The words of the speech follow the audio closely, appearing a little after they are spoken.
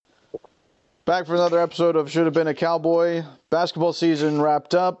Back for another episode of Should Have Been a Cowboy. Basketball season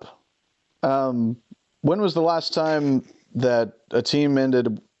wrapped up. When was the last time that a team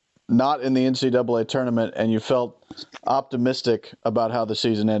ended not in the NCAA tournament and you felt optimistic about how the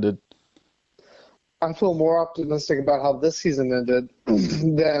season ended? I feel more optimistic about how this season ended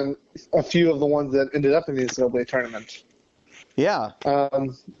than a few of the ones that ended up in the NCAA tournament. Yeah.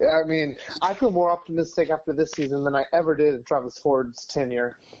 I feel more optimistic after this season than I ever did in Travis Ford's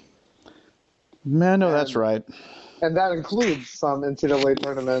tenure. Man, no, that's right. And that includes some NCAA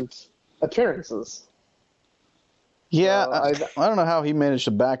tournament appearances. Yeah, I don't know how he managed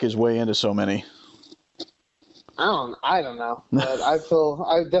to back his way into so many. I don't know, but I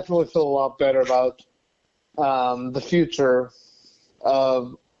definitely feel a lot better about the future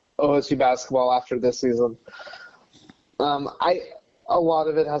of OSU basketball after this season. A lot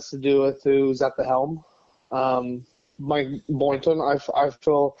of it has to do with who's at the helm. Mike Boynton, I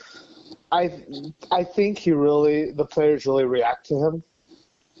think the players really react to him,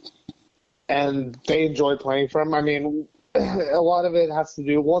 and they enjoy playing for him. I mean, a lot of it has to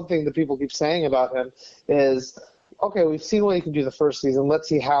do. One thing that people keep saying about him is, okay, we've seen what he can do the first season. Let's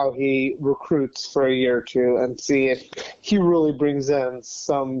see how he recruits for a year or two and see if he really brings in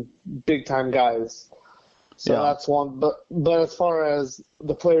some big time guys. So That's one. But as far as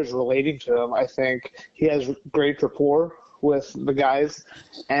the players relating to him, I think he has great rapport with the guys,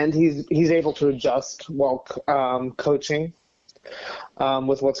 and he's able to adjust while coaching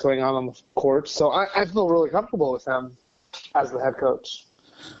with what's going on the court. So I feel really comfortable with him as the head coach.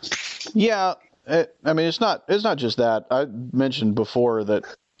 Yeah, it's not just that. I mentioned before that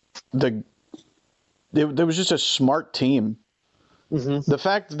there was just a smart team. Mm-hmm. The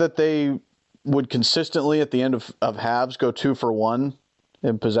fact that they would consistently at the end of halves go 2 for 1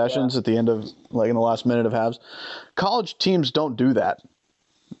 in possessions at the end of, like, in the last minute of halves. College teams don't do that.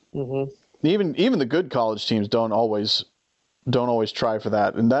 Mm-hmm. Even the good college teams don't always try for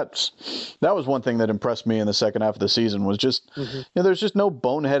that. And that was one thing that impressed me in the second half of the season was just, there's just no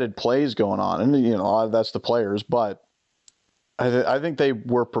boneheaded plays going on. And, a lot of that's the players, but I think they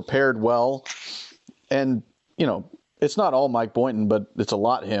were prepared well. And, it's not all Mike Boynton, but it's a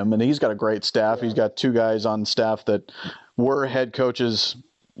lot him. And he's got a great staff. Yeah. He's got 2 guys on staff that were head coaches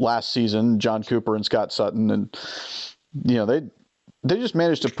last season, John Cooper and Scott Sutton. And, they just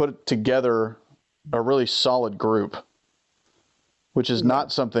managed to put together a really solid group, which is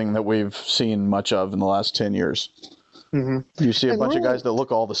not something that we've seen much of in the last 10 years. Mm-hmm. You see a bunch of guys that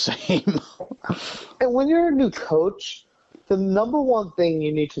look all the same. And when you're a new coach, the number one thing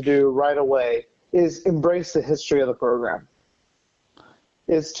you need to do right away is embrace the history of the program.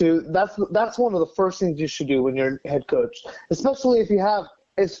 That's one of the first things you should do when you're a head coach, especially if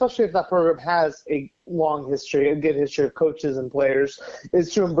that program has a long history, a good history of coaches and players,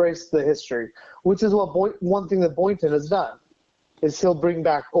 is to embrace the history, which is one thing that Boynton has done. Is he'll bring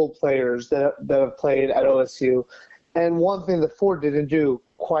back old players that have played at OSU, and one thing that Ford didn't do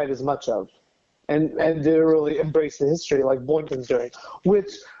quite as much of, and didn't really embrace the history like Boynton's doing,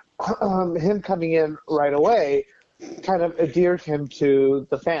 which him coming in right away kind of endeared him to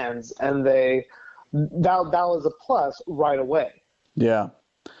the fans, and that was a plus right away. Yeah,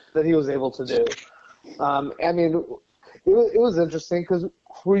 that he was able to do. It was interesting because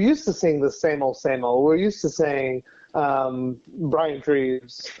we're used to seeing the same old. We're used to saying Brian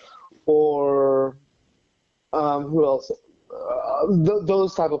Treves or who else?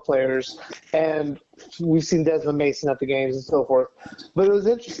 Those type of players, and we've seen Desmond Mason at the games and so forth. But it was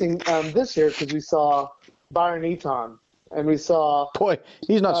interesting this year because we saw Byron Eaton, and we saw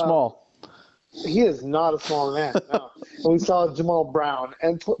he's not small. He is not a small man. No. And we saw Jamal Brown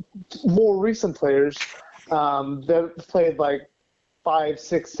and more recent players that played like 5,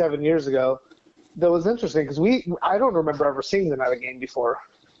 6, 7 years ago. That was interesting because I don't remember ever seeing them at a game before.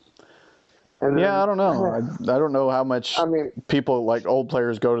 And then, I don't know. I don't know how much people, like old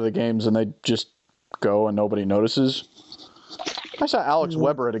players, go to the games and they just go and nobody notices. I saw Alex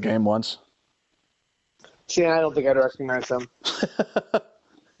Weber at a game once. See, I don't think I'd recognize him.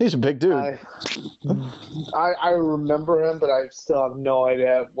 He's a big dude. I remember him, but I still have no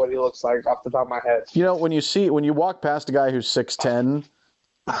idea what he looks like off the top of my head. When you walk past a guy who's 6'10",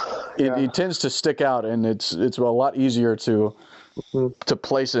 he tends to stick out, and it's a lot easier to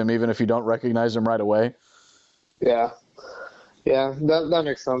place him, even if you don't recognize him right away. Yeah, that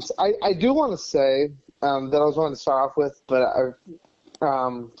makes sense. I do want to say that I was wanting to start off with, but I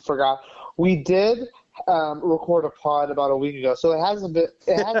forgot. We did record a pod about a week ago, so it hasn't been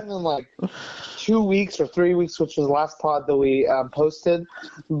like 2 weeks or 3 weeks, which was the last pod that we posted.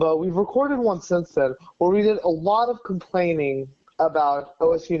 But we've recorded one since then where we did a lot of complaining about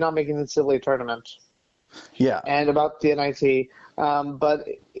OSU not making the NCAA tournament. Yeah. And about the NIT. But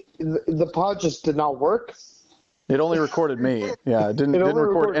the pod just did not work. It only recorded me. Yeah, it didn't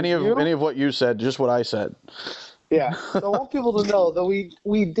record any of what you said, just what I said. Yeah. So I want people to know that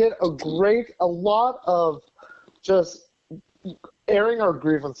we did a lot of just airing our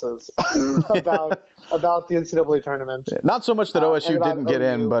grievances about the NCAA tournament. Not so much that OSU didn't get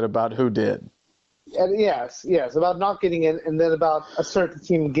in, but about who did. And yes, about not getting in, and then about a certain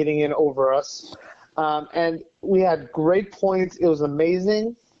team getting in over us. And we had great points. It was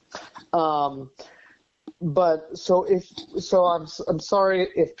amazing. But I'm sorry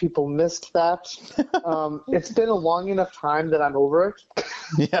if people missed that. It's been a long enough time that I'm over it.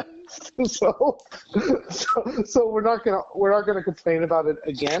 Yeah. So we're not gonna complain about it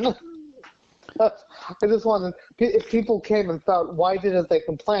again. I just wanted, if people came and thought, why didn't they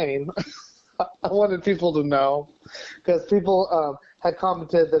complain? I wanted people to know, because people had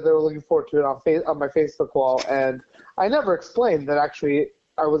commented that they were looking forward to it on my Facebook wall, and I never explained that actually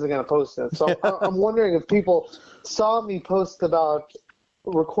I wasn't going to post it. So I'm wondering if people saw me post about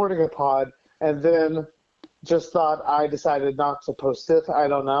recording a pod and then just thought I decided not to post it. I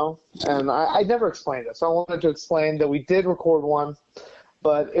don't know. And I never explained it. So I wanted to explain that we did record one,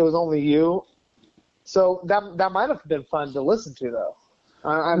 but it was only you. So that might have been fun to listen to, though.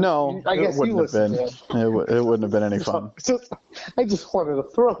 No, I guess it wouldn't have been. It wouldn't have been any fun. I just wanted to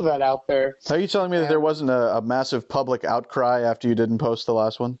throw that out there. Are you telling me that there wasn't a massive public outcry after you didn't post the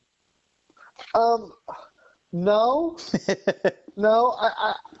last one? No.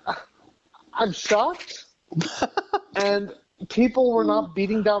 I'm shocked, and people were not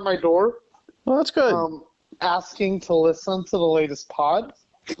beating down my door. Well, that's good. Asking to listen to the latest pod.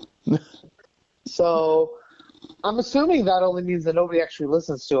 So I'm assuming that only means that nobody actually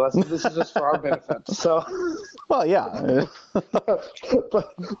listens to us. This is just for our benefit. So, well, yeah.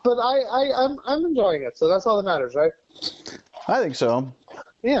 but I'm enjoying it. So that's all that matters, right? I think so.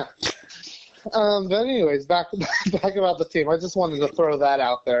 Yeah. But anyways, back about the team. I just wanted to throw that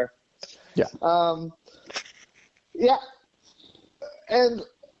out there. Yeah. Yeah. And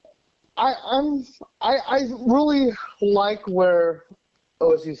I really like where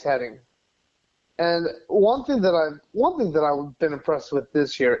OSU's heading. And one thing that I've been impressed with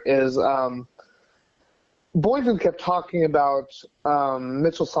this year is Boynton kept talking about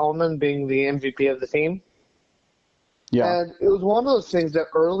Mitchell Solomon being the MVP of the team. Yeah. And it was one of those things that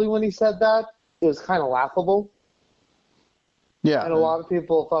early when he said that, it was kind of laughable. Yeah. And a lot of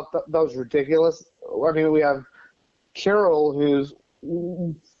people thought that was ridiculous. I mean, we have Carroll, who's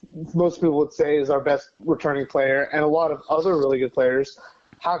most people would say is our best returning player, and a lot of other really good players.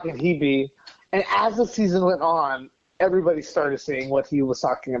 How can he be? And as the season went on, everybody started seeing what he was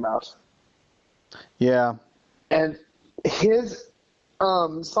talking about. Yeah. And his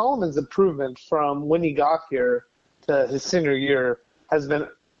Solomon's improvement from when he got here to his senior year has been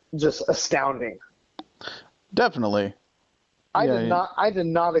just astounding. Definitely. I did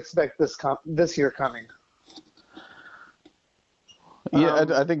not expect this year coming. Yeah,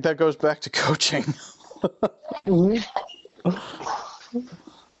 I think that goes back to coaching. Mm-hmm.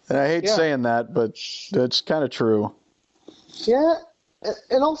 And I hate saying that, but it's kind of true. Yeah,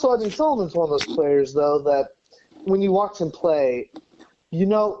 and also, I mean, Solomon's one of those players, though, that when you watch him play, you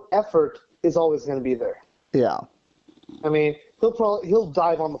know effort is always going to be there. Yeah. I mean, he'll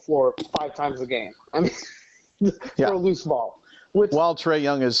dive on the floor 5 times a game. I mean, for a loose ball. While Trae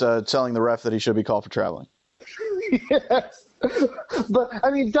Young is telling the ref that he should be called for traveling. Yes. But,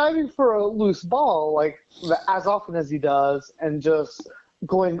 I mean, diving for a loose ball, like, as often as he does, and just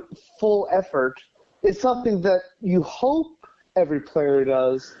going full effort is something that you hope every player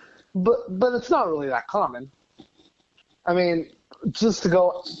does, but it's not really that common. I mean, just to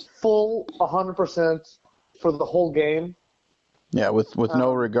go full 100% for the whole game. Yeah, with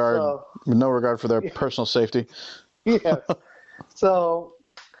no regard for their personal safety. Yes. So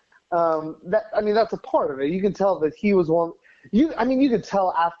that's a part of it. You can tell that he was one. You could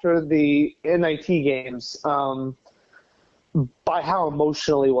tell after the NIT games by how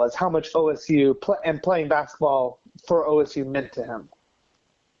emotional he was, how much OSU and playing basketball for OSU meant to him.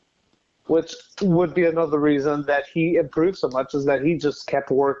 Which would be another reason that he improved so much, is that he just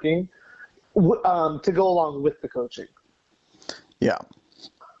kept working to go along with the coaching. Yeah.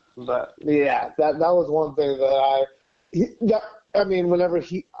 But yeah, that was one thing whenever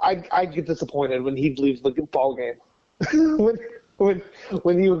I get disappointed when he'd leave the ball game. when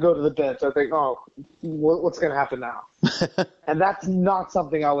he would go to the bench, I think, oh, what's going to happen now? And that's not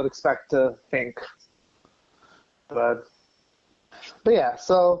something I would expect to think. But yeah,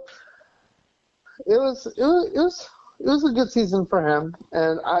 so it it was a good season for him,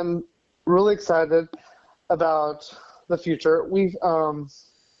 and I'm really excited about the future. But we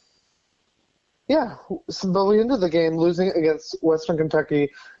ended the game losing against Western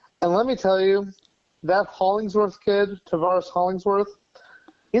Kentucky, and let me tell you, that Hollingsworth kid, Tavares Hollingsworth,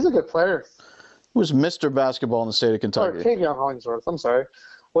 he's a good player. He was Mr. Basketball in the state of Kentucky. Or Tavion Hollingsworth, I'm sorry.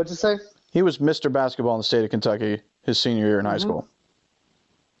 What'd you say? He was Mr. Basketball in the state of Kentucky his senior year in high school.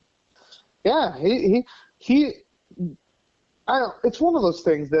 Yeah, it's one of those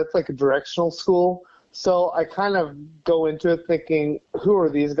things that's like a directional school. So I kind of go into it thinking, who are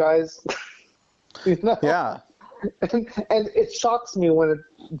these guys? You know? Yeah. And it shocks me when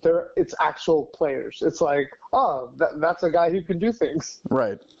it's actual players. It's like, oh, that's a guy who can do things.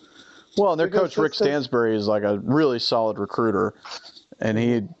 Right. Well, and their coach Rick Stansbury is like a really solid recruiter, and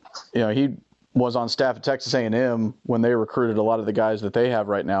he was on staff at Texas A&M when they recruited a lot of the guys that they have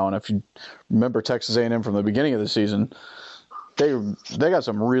right now. And if you remember Texas A&M from the beginning of the season, they got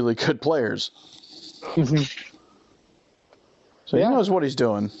some really good players. So he knows what he's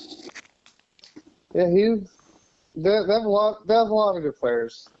doing. Yeah, they have a lot of good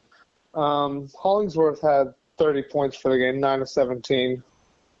players. Hollingsworth had 30 points for the game, 9 of 17.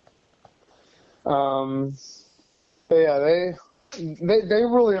 But yeah, they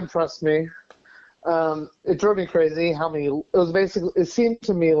really impressed me. It drove me crazy it seemed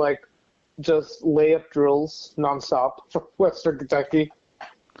to me like just layup drills nonstop for Western Kentucky.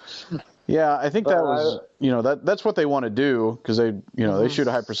 Yeah, I think that was, that's what they want to do because they shoot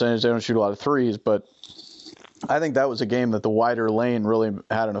a high percentage. They don't shoot a lot of threes, but I think that was a game that the wider lane really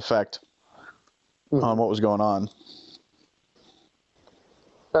had an effect on what was going on.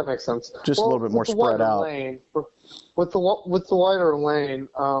 That makes sense. Just a little bit more spread out. With the wider lane,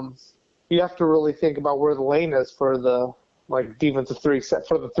 you have to really think about where the lane is for the defensive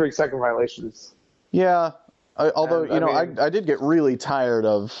for the 3-second violations. Yeah, I did get really tired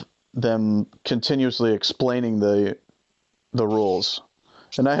of them continuously explaining the rules,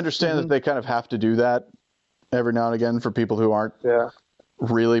 and I understand that they kind of have to do that every now and again for people who aren't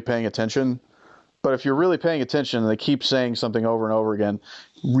really paying attention. But if you're really paying attention and they keep saying something over and over again,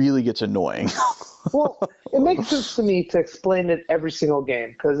 it really gets annoying. Well, it makes sense to me to explain it every single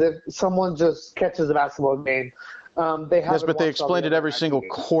game because if someone just catches a basketball game, they have. Yes, but they explained it every single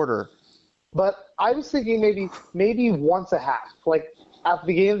quarter. But I was thinking maybe once a half, like at the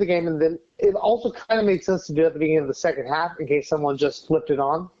beginning of the game, and then it also kind of made sense to do it at the beginning of the second half in case someone just flipped it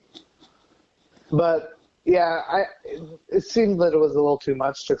on. But yeah, it seemed that it was a little too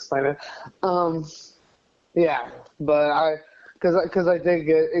much to explain it. Because I did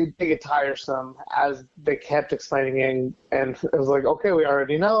get tiresome as they kept explaining it, and it was like, okay, we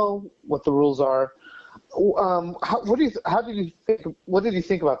already know what the rules are. What did you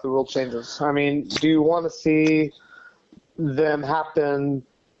think about the rule changes? I mean, do you want to see them happen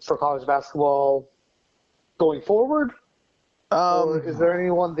for college basketball going forward? Or is there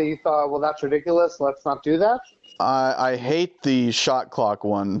anyone that you thought, well, that's ridiculous, let's not do that? I hate the shot clock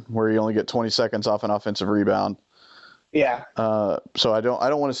one where you only get 20 seconds off an offensive rebound. Yeah. So I don't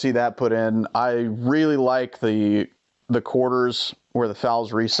want to see that put in. I really like the quarters where the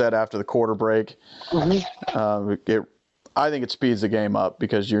fouls reset after the quarter break. Mm-hmm. I think it speeds the game up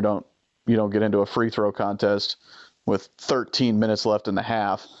because you don't get into a free throw contest with 13 minutes left in the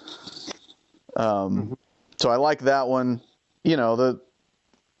half. So I like that one. The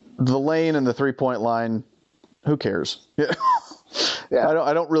lane and the 3-point line, who cares? Yeah.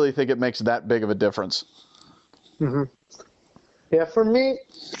 I don't really think it makes that big of a difference. Mm-hmm. Yeah, for me,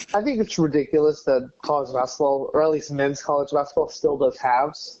 I think it's ridiculous that college basketball, or at least men's college basketball, still does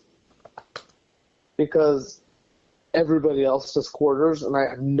halves because everybody else does quarters, and I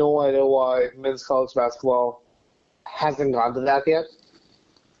have no idea why men's college basketball hasn't gone to that yet.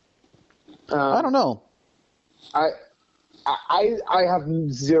 I don't know. I have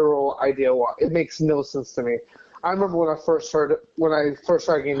zero idea why. It makes no sense to me. I remember when I first started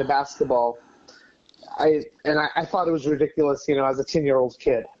getting into basketball, I thought it was ridiculous, as a 10-year-old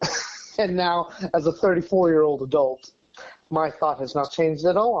kid. And now, as a 34-year-old adult, my thought has not changed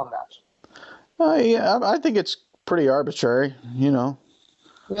at all on that. Yeah, I think it's pretty arbitrary, Yeah,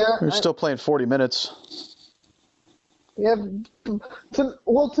 they're still playing 40 minutes. Yeah,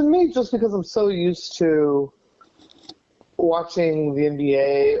 to me, just because I'm so used to watching the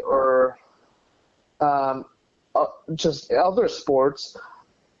NBA or just other sports,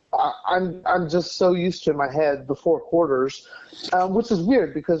 I'm just so used to in my head the four quarters, which is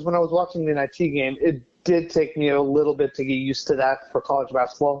weird because when I was watching the NIT game, it did take me a little bit to get used to that for college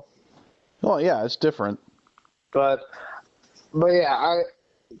basketball. Well, yeah, it's different. But yeah,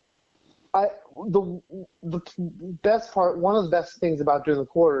 the best part, one of the best things about doing the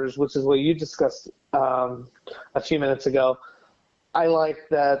quarters, which is what you discussed a few minutes ago, I like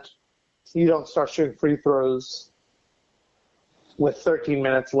that you don't start shooting free throws with 13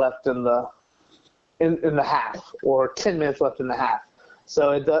 minutes left in the half or 10 minutes left in the half.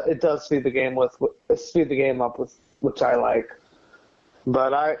 So it does speed the game up with which I like.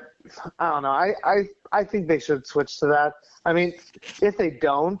 But I don't know. I think they should switch to that. I mean, if they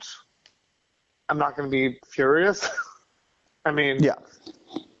don't, I'm not going to be furious. I mean, yeah.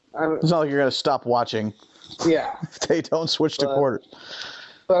 It's not like you're going to stop watching. Yeah. If they don't switch to quarters.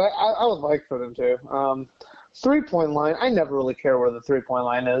 But I would like for them to. 3-point line, I never really care where the 3-point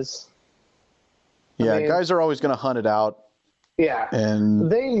line is. Yeah, guys are always going to hunt it out. Yeah. And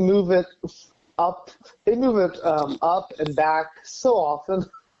they move it up. They move it up and back so often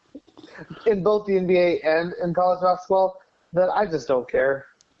in both the NBA and in college basketball that I just don't care.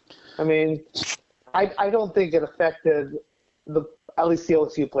 I mean, I don't think it affected at least the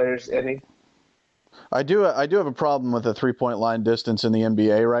OSU players any. I do have a problem with the 3-point line distance in the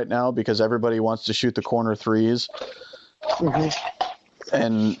NBA right now because everybody wants to shoot the corner threes. Mm-hmm.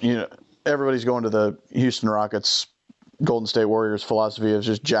 And everybody's going to the Houston Rockets, Golden State Warriors philosophy of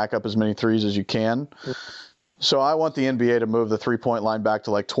just jack up as many threes as you can. So I want the NBA to move the 3-point line back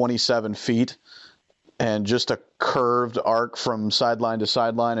to like 27 feet and just a curved arc from sideline to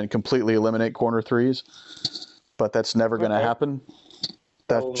sideline and completely eliminate corner threes. But that's never going to happen.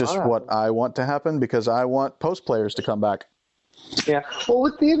 That's just what I want to happen because I want post players to come back. Yeah. Well,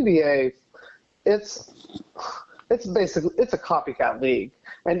 with the NBA, it's basically a copycat league,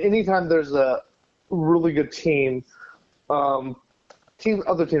 and anytime there's a really good team, other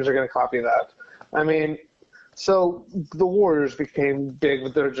teams are going to copy that. I mean, so the Warriors became big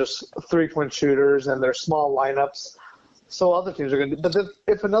with their just 3-point shooters and their small lineups. So other teams are going to. But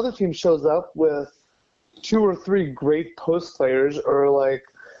if another team shows up with 2 or 3 great post players, or like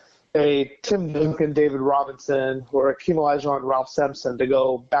a Tim Duncan, David Robinson, or a Hakeem Olajuwon, Ralph Sampson to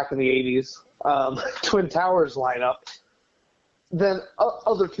go back in the 80s, Twin Towers lineup, then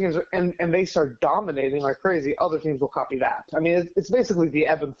other teams and they start dominating like crazy. Other teams will copy that. I mean, it's basically the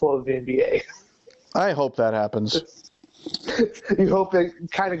ebb and flow of the NBA. I hope that happens. You hope it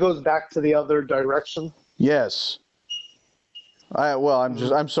kind of goes back to the other direction. Yes.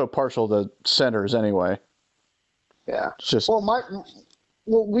 I'm so partial to centers anyway. Yeah. It's just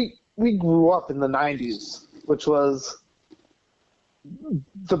we grew up in the 90s, which was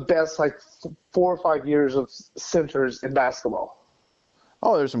the best 4 or 5 years of centers in basketball.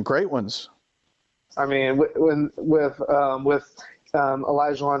 Oh, there's some great ones. I mean, with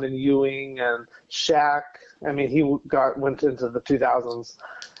Olajuwon and Ewing and Shaq. I mean, he went into the 2000s,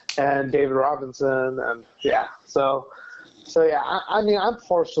 and David Robinson, and yeah. So yeah. I mean, I'm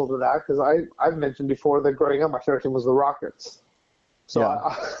partial to that because I've mentioned before that growing up, my favorite team was the Rockets. So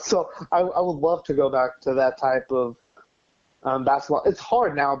yeah. I would love to go back to that type of basketball. It's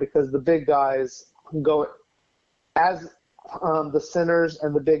hard now because the big guys go as the centers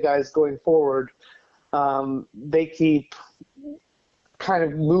and the big guys going forward. They keep kind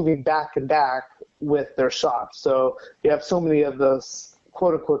of moving back and back with their shots. So you have so many of those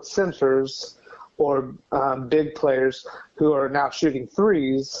quote unquote centers or big players who are now shooting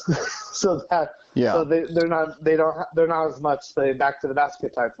threes, so they're not as much the back to the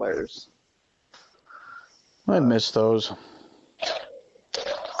basket type players. I miss those.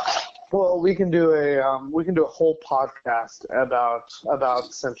 Well, we can do a whole podcast about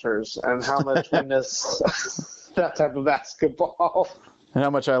centers and how much we miss that type of basketball. And how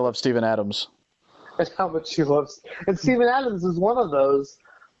much I love Steven Adams. And how much you love. And Steven Adams is one of those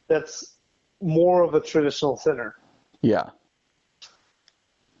that's more of a traditional center. Yeah.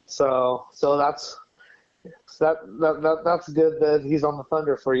 So that's good that he's on the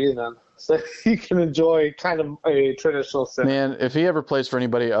Thunder for you then. So you can enjoy kind of a traditional center. Man, if he ever plays for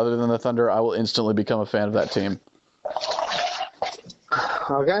anybody other than the Thunder, I will instantly become a fan of that team.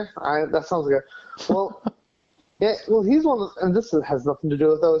 Okay, that sounds good. Well, yeah, well, he's one of, and this has nothing to do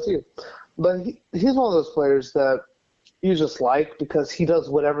with OSU, but he's one of those players that you just like because he does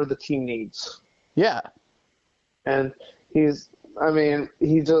whatever the team needs. Yeah. And he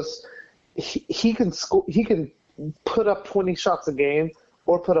can put up 20 shots a game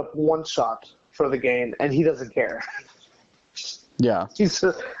or put up 1 shot for the game, and he doesn't care. Yeah. He's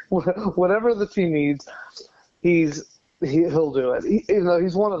just, whatever the team needs, he'll do it.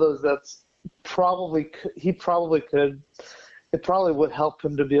 He's one of those that's he probably could. It probably would help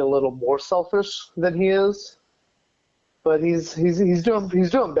him to be a little more selfish than he is, but he's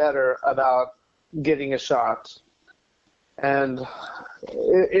doing better about getting a shot And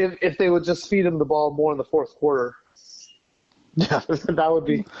if they would just feed him the ball more in the fourth quarter, Yeah, that would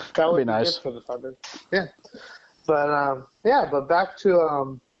be nice good for the Thunder. Yeah, but back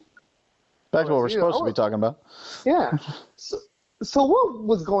to what we're supposed to be talking about. Yeah. So what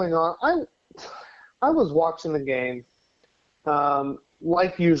was going on? I was watching the game,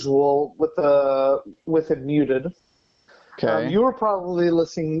 like usual, with it muted. Okay. You were probably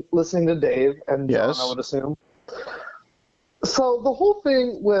listening to Dave and Yes. John, I would assume. So the whole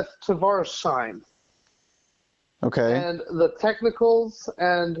thing with Tavares Shine Okay. and the technicals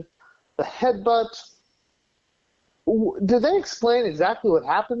and the headbutt, did they explain exactly what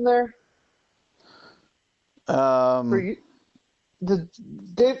happened there? Because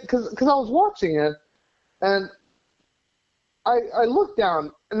I was watching it, and I looked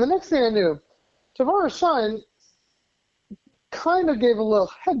down, and the next thing I knew, Tavares Shine kind of gave a little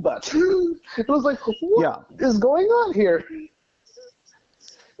headbutt. It was like, what is going on here?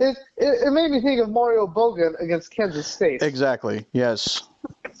 It made me think of Mario Bogan against Kansas State. Exactly. Yes.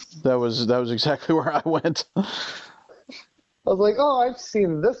 That was exactly where I went. I was like, oh, I've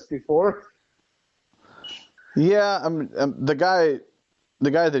seen this before. Yeah, the guy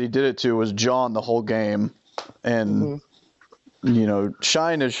that he did it to was John the whole game, and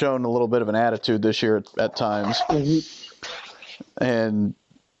Shine has shown a little bit of an attitude this year at times, and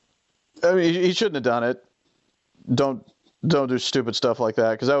I mean he shouldn't have done it. Don't do stupid stuff like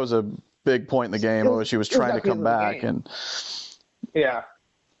that, because that was a big point in the game. OSU was trying to come back, and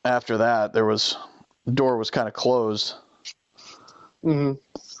after that the door was kind of closed. Mm-hmm.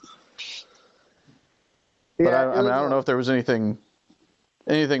 But I don't know if there was anything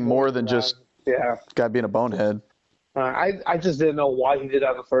more than just guy being a bonehead. I just didn't know why he did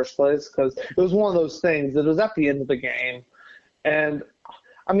that in the first place, because it was one of those things that was at the end of the game, and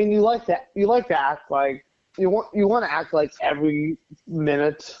I mean you like to act like you want to act like every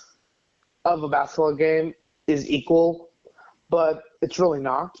minute of a basketball game is equal, but it's really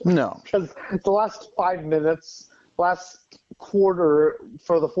not. No, because the last 5 minutes, last quarter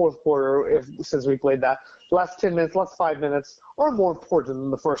for the fourth quarter, since we played that, the last 10 minutes, last 5 minutes are more important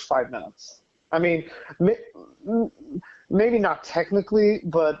than the first 5 minutes. I mean, maybe not technically,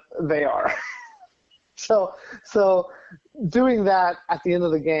 but they are. So doing that at the end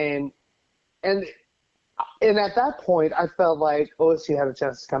of the game, and at that point, I felt like OSU had a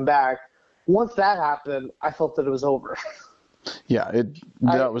chance to come back. Once that happened, I felt that it was over. Yeah,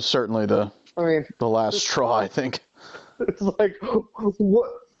 that was certainly the last straw, I think. It's like, what?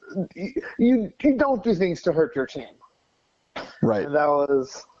 You don't do things to hurt your team. Right.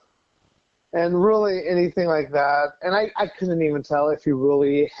 And really anything like that. And I couldn't even tell if he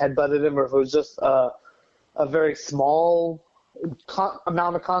really headbutted him or if it was just a very small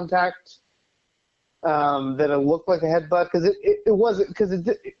amount of contact. That it looked like a headbutt, because it wasn't, because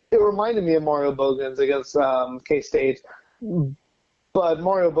it reminded me of Mario Bogan's against K-State, but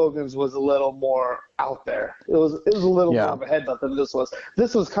Mario Bogan's was a little more out there. It was a little more of a headbutt than this was.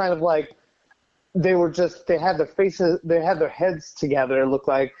 This was kind of like they had their faces, they had their heads together, it looked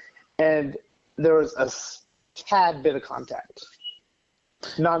like, and there was a tad bit of contact.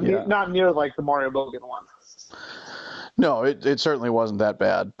 Not near like the Mario Bogan one. No, it certainly wasn't that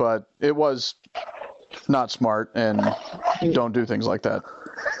bad, but it was not smart, and don't do things like that.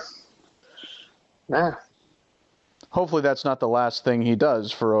 Nah. Hopefully that's not the last thing he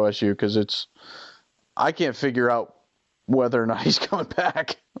does for OSU, because I can't figure out whether or not he's coming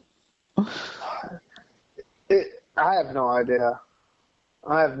back. I have no idea.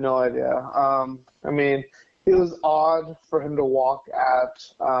 I mean, it was odd for him to walk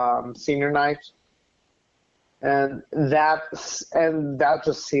at senior night. And that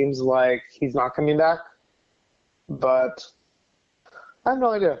just seems like he's not coming back. But I have no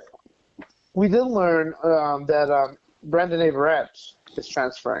idea. We did learn that Brandon Averette is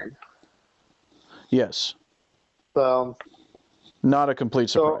transferring. Yes. So. Not a complete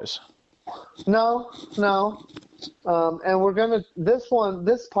surprise. No. And we're gonna this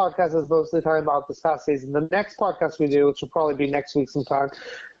podcast is mostly talking about this past season. The next podcast we do, which will probably be next week sometime.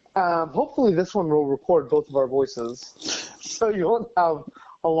 Hopefully this one will record both of our voices, so you won't have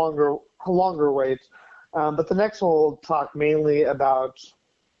a longer wait. But the next one will talk mainly about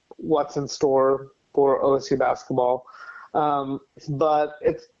what's in store for OSU basketball. But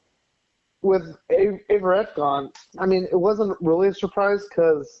it's with Averette gone. I mean, it wasn't really a surprise,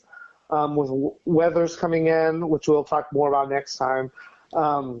 because with Weathers coming in, which we'll talk more about next time,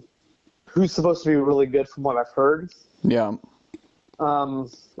 who's supposed to be really good from what I've heard. Yeah.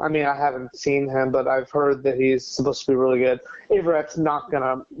 I mean, I haven't seen him, but I've heard that he's supposed to be really good. Averette's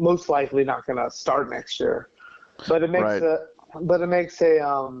most likely not gonna start next year. but it makes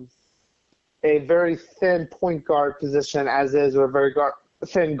a very thin point guard position as is, or a very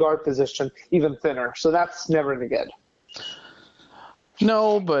thin guard position even thinner. So that's never any good.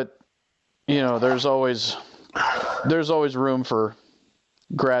 No, but there's always room for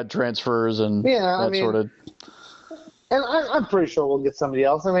grad transfers and sort of. And I'm pretty sure we'll get somebody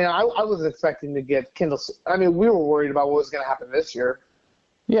else. I mean, I wasn't expecting to get Kendall. I mean, we were worried about what was going to happen this year.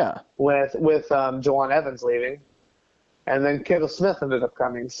 Yeah. With Jawan Evans leaving, and then Kendall Smith ended up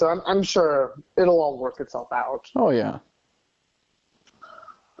coming. So I'm sure it'll all work itself out. Oh yeah.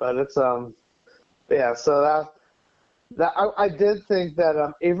 But it's yeah. So that I did think that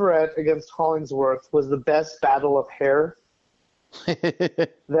Averett against Hollingsworth was the best battle of hair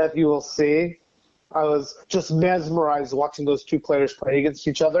that you will see. I was just mesmerized watching those two players play against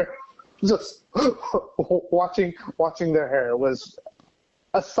each other. Just watching their hair was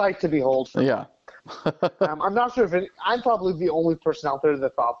a sight to behold. Yeah. I'm not sure if I'm probably the only person out there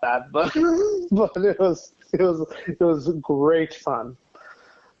that thought that, but it was great fun.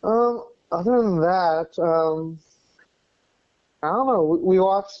 Other than that, I don't know. We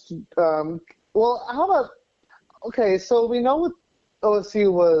watched. Well, how about? Okay, so we know what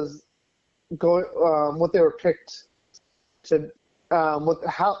OSU was going. What they were picked to.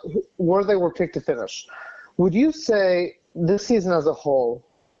 Where they were picked to finish. Would you say this season as a whole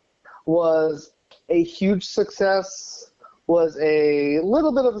was a huge success? Was a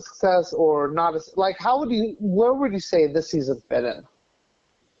little bit of a success, or not? Where would you say this season fit in?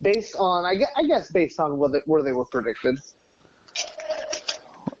 Based on, I guess, based on where they were predicted.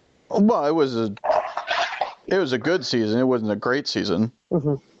 Well, it was a good season. It wasn't a great season.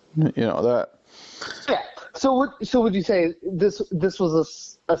 Mm-hmm. That. Yeah. So would you say this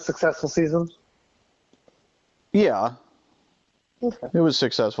was a successful season? Yeah. Okay. It was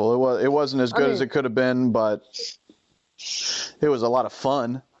successful. It wasn't as good as it could have been, but it was a lot of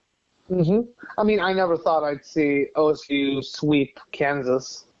fun. Mm-hmm. I mean, I never thought I'd see OSU sweep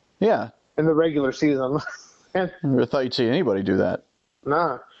Kansas. Yeah. In the regular season. I never thought you'd see anybody do that.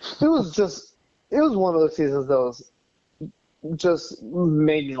 Nah. It was one of those seasons that was just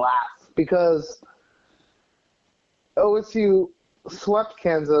made me laugh because OSU swept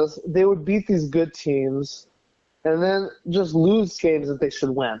Kansas. They would beat these good teams and then just lose games that they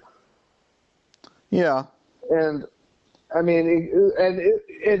should win. Yeah. And I mean,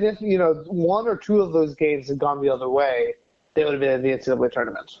 if one or two of those games had gone the other way, they would have been in the NCAA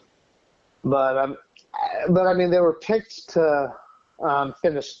tournament. But I mean, they were picked to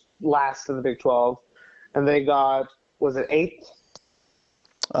finish last in the Big 12, and they got, was it 8th?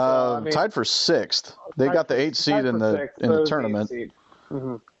 Tied for 6th. They got the 8th seed in the tournament.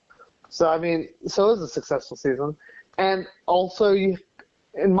 Mm-hmm. So I mean, so it was a successful season, and also, in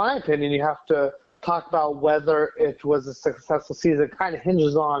my opinion, you have to talk about whether it was a successful season. It kind of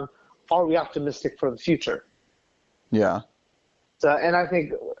hinges on, are we optimistic for the future? Yeah. So, and I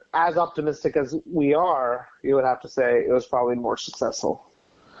think as optimistic as we are, you would have to say it was probably more successful.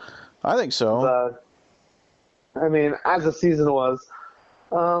 I think so. But, I mean, as the season was,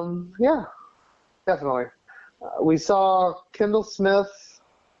 yeah, definitely. We saw Kendall Smith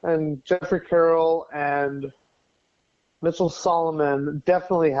and Jeffrey Carroll and Mitchell Solomon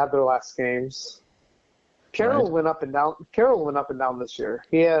definitely had their last games. Carroll went up and down. Carroll went up and down this year.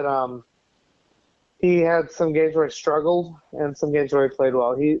 He had some games where he struggled and some games where he played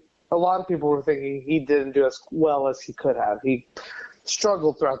well. A lot of people were thinking he didn't do as well as he could have. He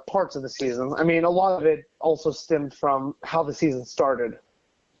struggled throughout parts of the season. I mean, a lot of it also stemmed from how the season started.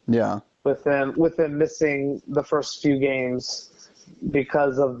 Yeah. With them missing the first few games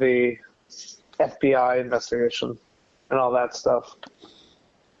because of the FBI investigation and all that stuff.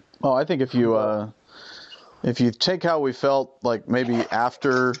 Well, I think if you take how we felt, like maybe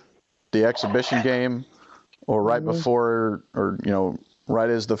after the exhibition game or right before, or right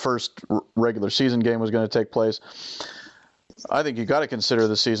as the first regular season game was going to take place, I think you got to consider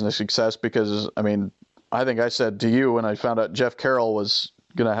the season a success because, I mean, I think I said to you when I found out Jeff Carroll was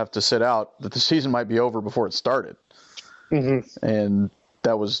going to have to sit out that the season might be over before it started. Mm-hmm. And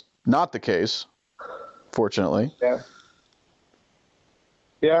that was not the case, fortunately. Yeah.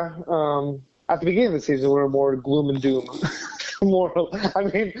 Yeah. At the beginning of the season, we were more gloom and doom.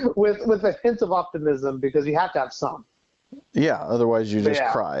 With a hint of optimism because you have to have some. Yeah, otherwise you just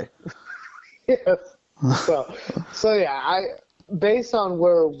cry. Yes. So yeah, based on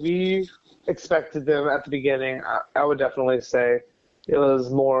where we expected them at the beginning, I would definitely say it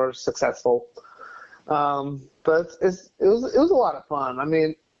was more successful. But it was a lot of fun. I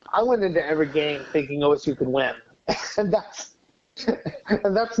mean, I went into every game thinking OSU could win, and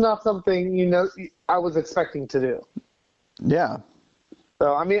And that's not something, I was expecting to do. Yeah.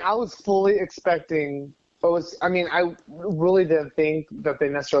 So, I mean, I was fully expecting I really didn't think that they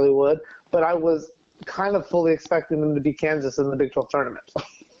necessarily would, but I was kind of fully expecting them to be Kansas in the Big 12 tournament.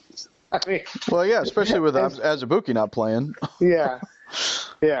 I mean, well, yeah, especially with Azubuike not playing. Yeah.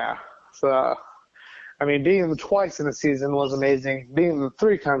 So, I mean, beating them twice in a season was amazing. Beating them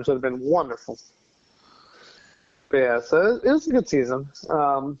 3 times would have been wonderful. But yeah, so it was a good season.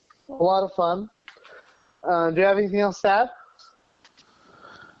 A lot of fun. Do you have anything else to add?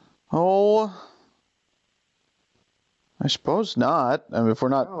 Oh, I suppose not. I mean, if we're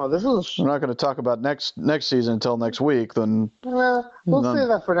not going to talk about next season until next week, then we'll save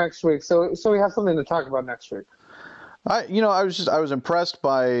that for next week. So we have something to talk about next week. I was impressed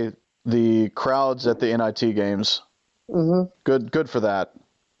by the crowds at the NIT games. Mm-hmm. Good for that.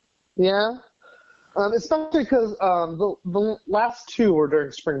 Yeah, especially because the last 2 were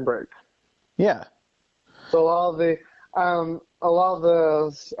during spring break. Yeah. So a lot of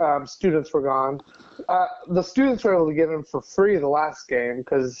the students were gone. The students were able to get in for free the last game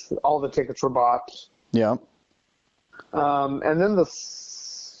because all the tickets were bought. Yeah. And then the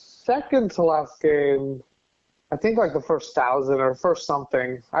second to last game, I think like the first 1,000 or first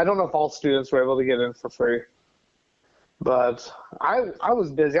something. I don't know if all students were able to get in for free. But I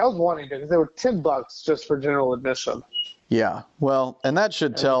was busy. I was wanting to because they were $10 just for general admission. Yeah. Well, and that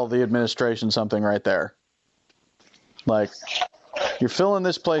should tell the administration something right there. Like, you're filling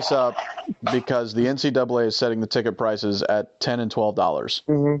this place up because the NCAA is setting the ticket prices at $10 and $12.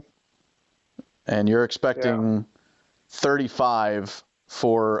 Mm-hmm. And you're expecting $35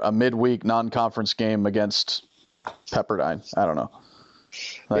 for a midweek non-conference game against Pepperdine. I don't know.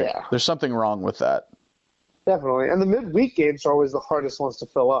 There's something wrong with that. Definitely. And the midweek games are always the hardest ones to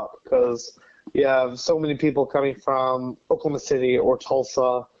fill up because you have so many people coming from Oklahoma City or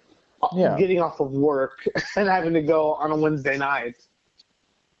Tulsa, getting off of work and having to go on a Wednesday night.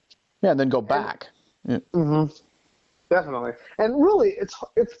 Yeah, and then go back. Mm-hmm. Definitely. And really,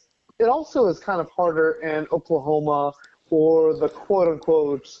 it also is kind of harder in Oklahoma or the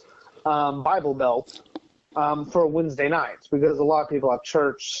quote-unquote Bible Belt for Wednesday nights because a lot of people have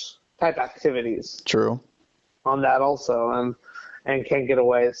church-type activities. True. On that also, and can't get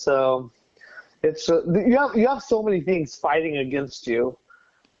away. So it's you have so many things fighting against you.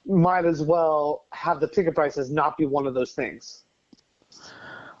 Might as well have the ticket prices not be one of those things.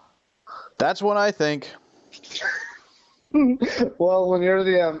 That's what I think. Well, when you're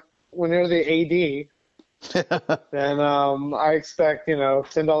the AD, then I expect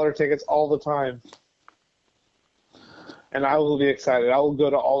 $10 tickets all the time, and I will be excited. I will go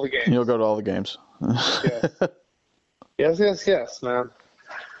to all the games. You'll go to all the games. Yes, man.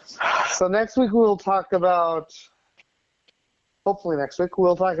 So next week we'll talk about. Hopefully next week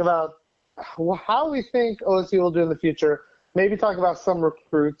we'll talk about how we think OSU will do in the future. Maybe talk about some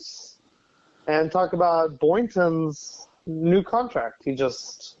recruits, and talk about Boynton's new contract.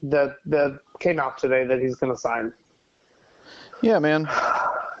 That came out today that he's going to sign. Yeah, man.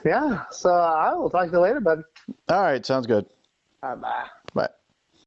 Yeah. So I will talk to you later, bud. All right, sounds good. Bye. Bye.